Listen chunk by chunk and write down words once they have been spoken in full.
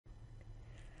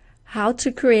How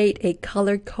to create a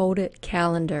color-coded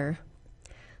calendar.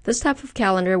 This type of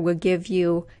calendar will give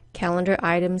you calendar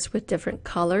items with different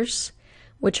colors,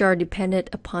 which are dependent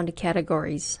upon the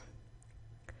categories.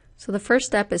 So the first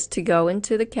step is to go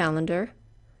into the calendar,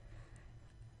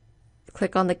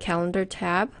 click on the calendar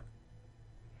tab,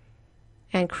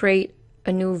 and create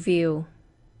a new view.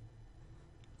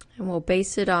 And we'll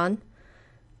base it on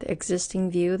the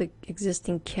existing view, the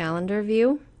existing calendar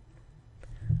view.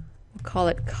 We'll call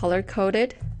it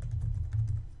color-coded.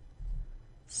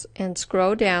 And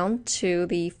scroll down to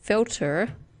the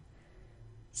filter.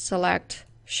 Select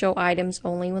show items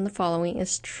only when the following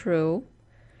is true.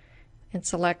 And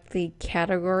select the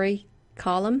category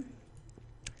column.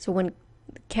 So when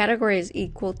the category is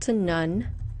equal to none,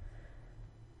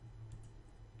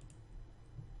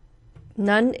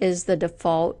 none is the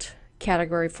default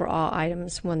category for all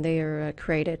items when they are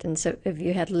created. And so if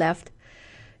you had left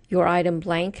your item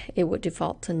blank, it would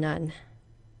default to none.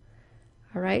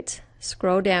 All right,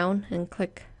 scroll down and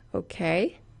click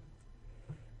OK.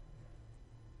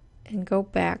 And go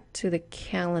back to the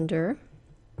calendar.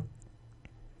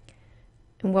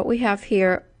 And what we have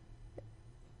here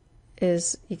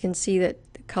is, you can see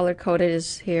that the color coded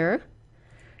is here.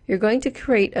 You're going to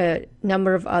create a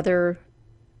number of other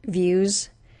views,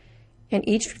 and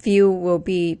each view will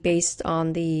be based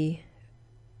on the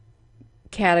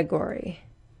category.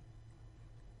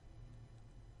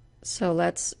 So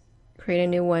let's create a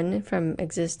new one from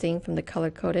the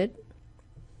color coded.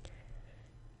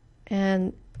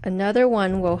 And another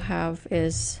one we'll have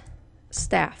is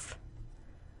staff.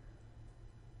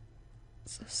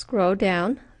 So scroll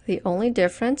down. The only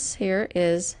difference here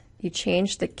is you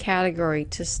change the category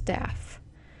to staff.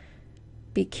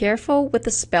 Be careful with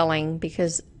the spelling,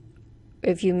 because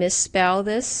if you misspell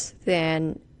this,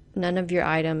 then none of your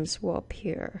items will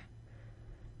appear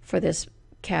for this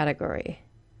category.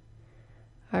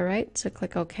 Alright, so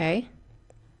click OK.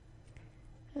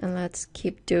 And let's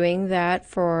keep doing that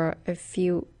for a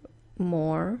few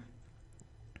more.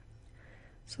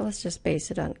 So let's just base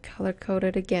it on color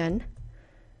coded again.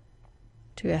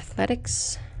 To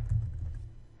athletics.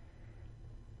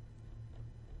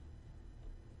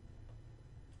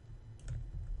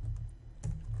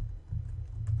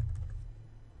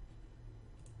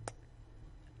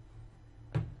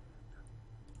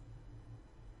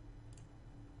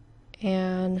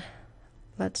 And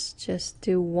let's just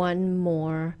do one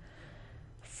more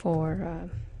for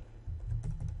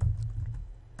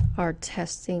our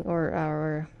testing or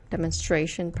our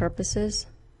demonstration purposes.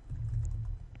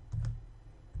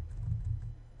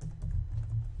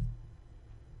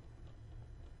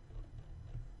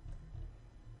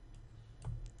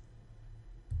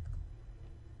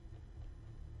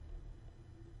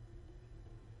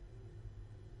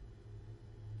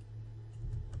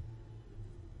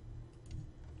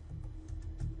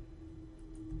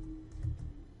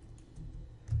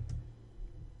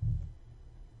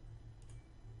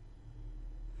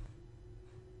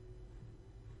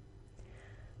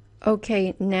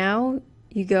 Okay, now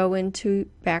you go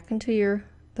back into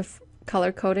the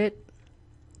color coded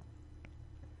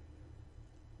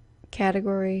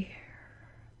category.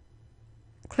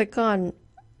 Click on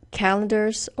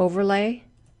calendars overlay.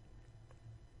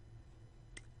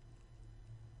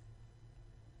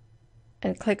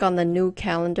 And click on the new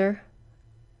calendar.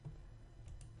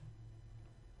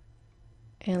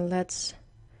 And let's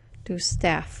do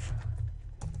staff.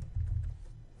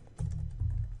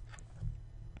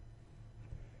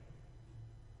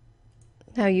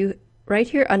 Now right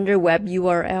here under web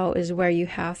URL is where you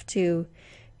have to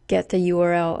get the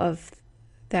URL of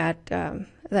that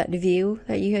view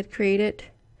that you had created.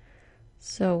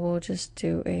 So we'll just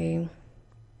do a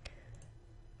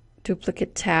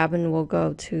duplicate tab and we'll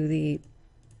go to the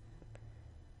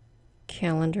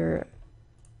calendar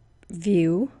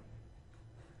view.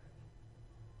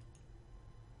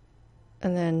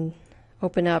 And then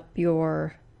open up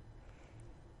your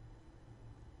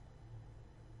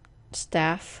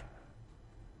staff,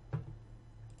 and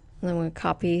then we'll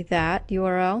copy that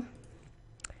URL,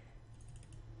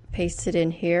 paste it in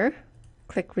here,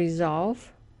 click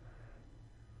resolve.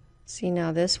 See,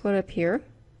 now this would appear.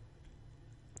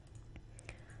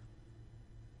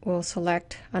 We'll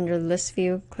select under list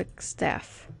view, click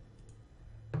staff,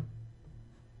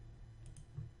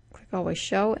 click always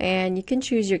show, and you can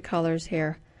choose your colors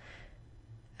here,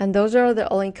 and those are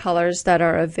the only colors that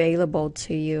are available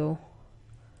to you.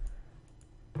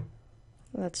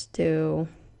 Let's do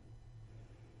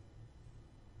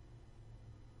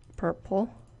purple.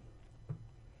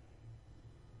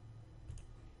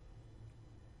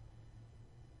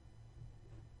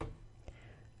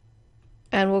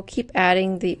 And we'll keep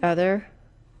adding the other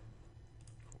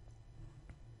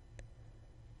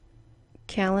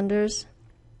calendars.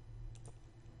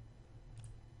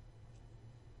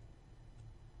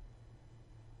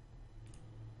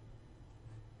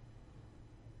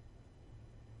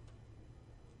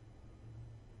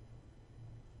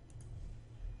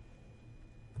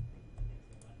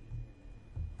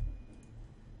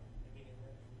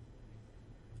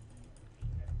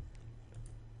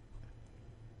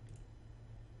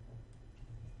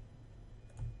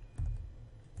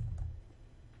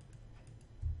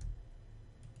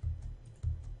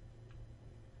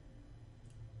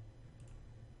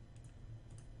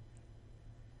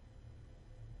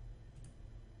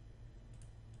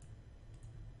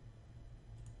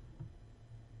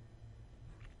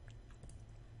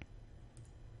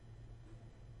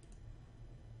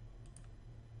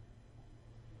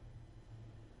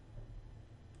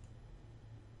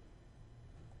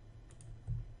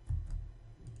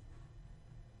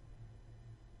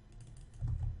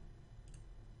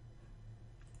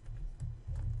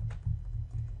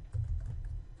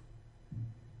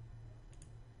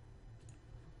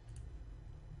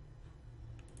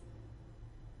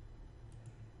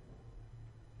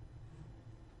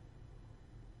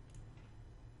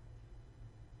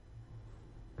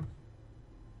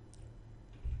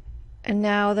 And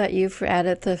now that you've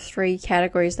added the 3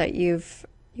 categories that you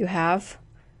have,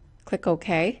 click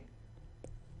OK.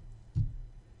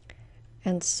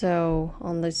 And so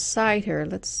on the side here,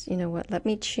 let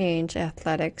me change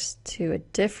athletics to a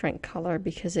different color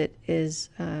because it is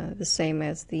the same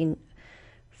as the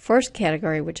first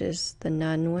category, which is the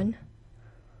none one.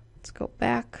 Let's go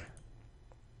back.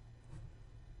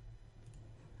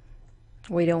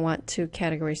 We don't want 2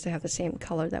 categories to have the same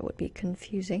color. That would be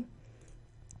confusing.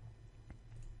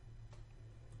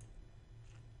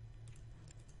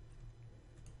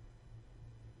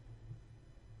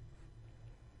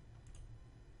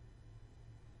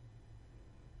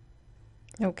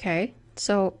 Okay,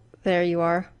 so there you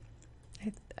are.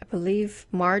 I believe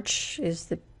March is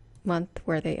the month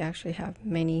where they actually have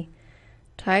many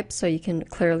types, so you can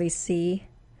clearly see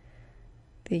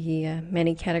the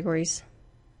many categories,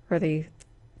 or the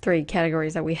 3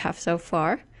 categories that we have so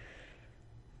far.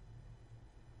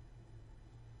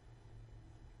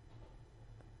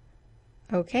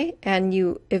 Okay, and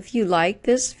if you like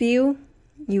this view,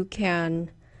 you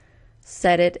can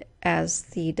set it as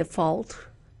the default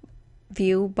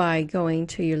view by going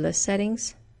to your list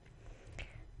settings,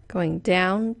 going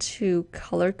down to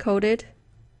color coded,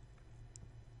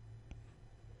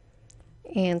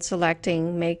 and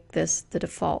selecting make this the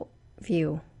default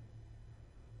view,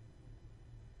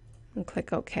 and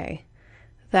click OK.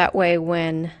 That way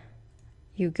when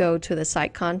you go to the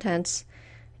site contents,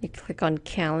 you click on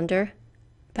calendar,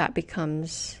 that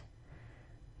becomes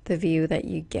the view that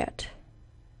you get.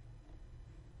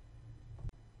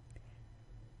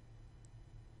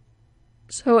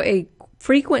 So a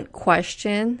frequent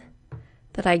question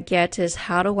that I get is,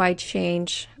 how do I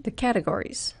change the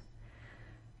categories?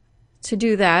 To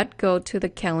do that, go to the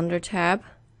calendar tab,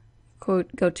 go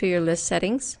to your list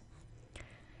settings,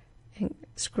 and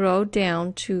scroll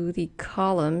down to the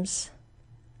columns,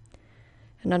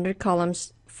 and under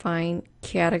columns find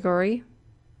category,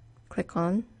 click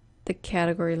on the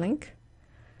category link,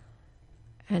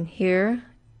 and here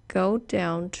go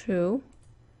down to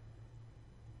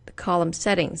the column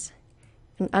settings,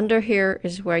 and under here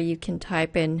is where you can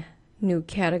type in new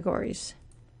categories,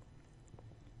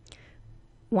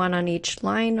 1 on each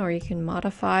line, or you can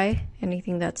modify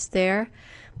anything that's there.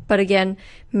 But again,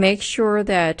 make sure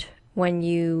that when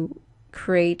you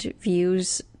create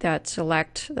views that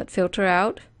filter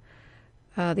out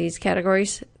these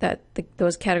categories, that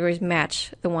those categories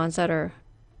match the ones that are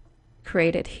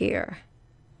created here.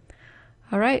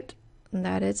 All right, and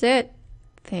that is it.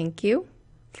 Thank you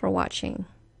for watching.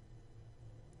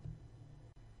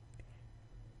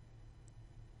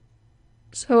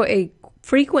 So a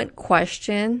frequent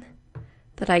question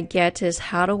that I get is,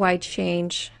 how do I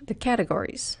change the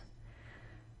categories?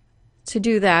 To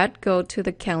do that, go to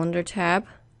the calendar tab,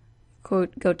 go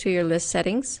to your list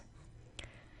settings,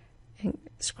 and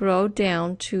scroll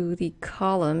down to the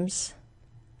columns,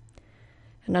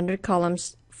 and under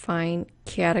columns find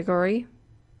category,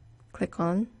 click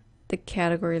on the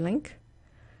category link,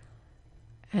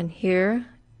 and here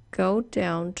go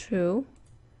down to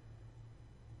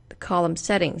the column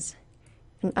settings,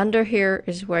 and under here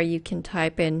is where you can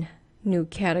type in new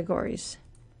categories,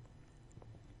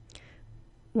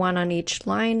 1 on each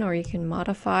line, or you can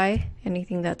modify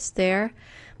anything that's there.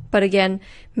 But again,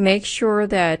 make sure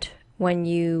that when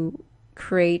you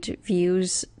create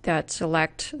views that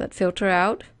filter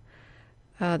out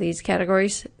these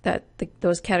categories, that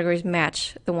those categories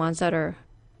match the ones that are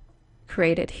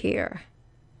created here.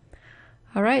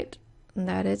 All right,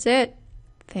 that is it.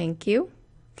 Thank you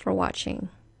for watching.